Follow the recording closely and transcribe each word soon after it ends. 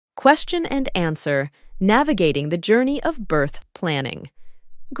Question and answer, navigating the journey of birth planning.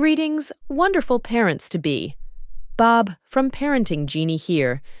 Greetings, wonderful parents-to-be. Bob from Parenting Genie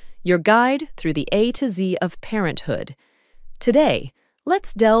here, your guide through the A to Z of parenthood. Today,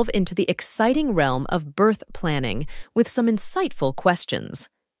 let's delve into the exciting realm of birth planning with some insightful questions.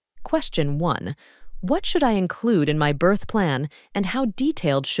 Question 1. What should I include in my birth plan and how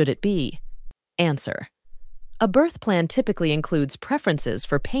detailed should it be? Answer. A birth plan typically includes preferences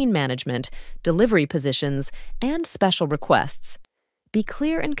for pain management, delivery positions, and special requests. Be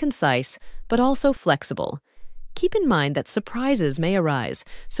clear and concise, but also flexible. Keep in mind that surprises may arise,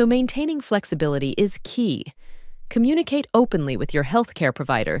 so maintaining flexibility is key. Communicate openly with your healthcare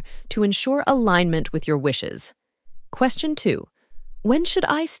provider to ensure alignment with your wishes. Question 2. When should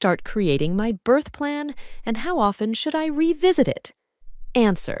I start creating my birth plan, and how often should I revisit it?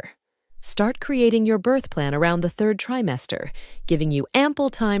 Answer. Start creating your birth plan around the 3rd trimester, giving you ample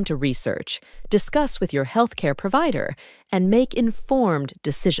time to research, discuss with your healthcare provider, and make informed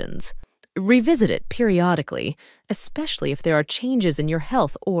decisions. Revisit it periodically, especially if there are changes in your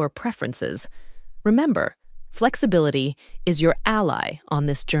health or preferences. Remember, flexibility is your ally on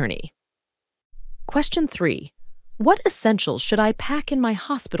this journey. Question 3. What essentials should I pack in my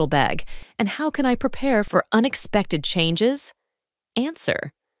hospital bag, and how can I prepare for unexpected changes?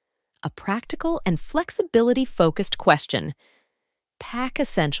 Answer. A practical and flexibility-focused question. Pack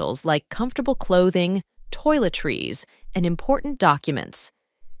essentials like comfortable clothing, toiletries, and important documents.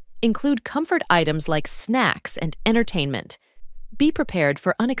 Include comfort items like snacks and entertainment. Be prepared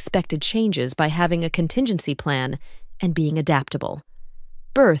for unexpected changes by having a contingency plan and being adaptable.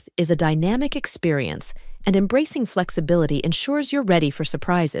 Birth is a dynamic experience, and embracing flexibility ensures you're ready for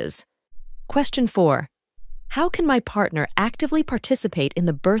surprises. Question 4. How can my partner actively participate in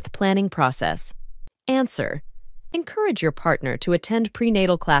the birth planning process? Answer. Encourage your partner to attend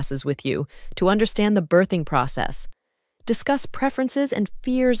prenatal classes with you to understand the birthing process. Discuss preferences and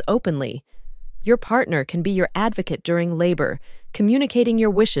fears openly. Your partner can be your advocate during labor, communicating your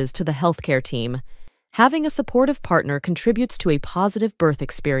wishes to the healthcare team. Having a supportive partner contributes to a positive birth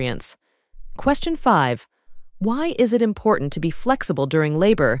experience. Question 5. Why is it important to be flexible during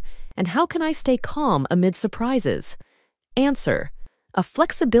labor, and how can I stay calm amid surprises? Answer. A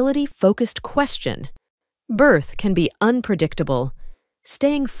flexibility-focused question. Birth can be unpredictable.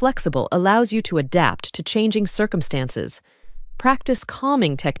 Staying flexible allows you to adapt to changing circumstances. Practice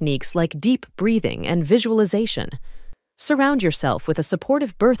calming techniques like deep breathing and visualization. Surround yourself with a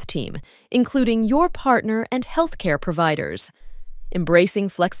supportive birth team, including your partner and healthcare providers. Embracing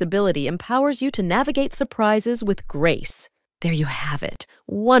flexibility empowers you to navigate surprises with grace. There you have it,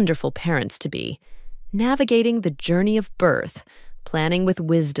 wonderful parents-to-be. Navigating the journey of birth, planning with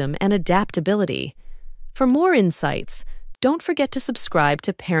wisdom and adaptability. For more insights, don't forget to subscribe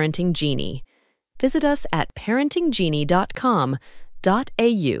to Parenting Genie. Visit us at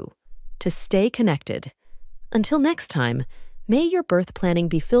parentinggenie.com.au to stay connected. Until next time, may your birth planning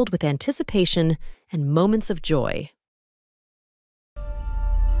be filled with anticipation and moments of joy.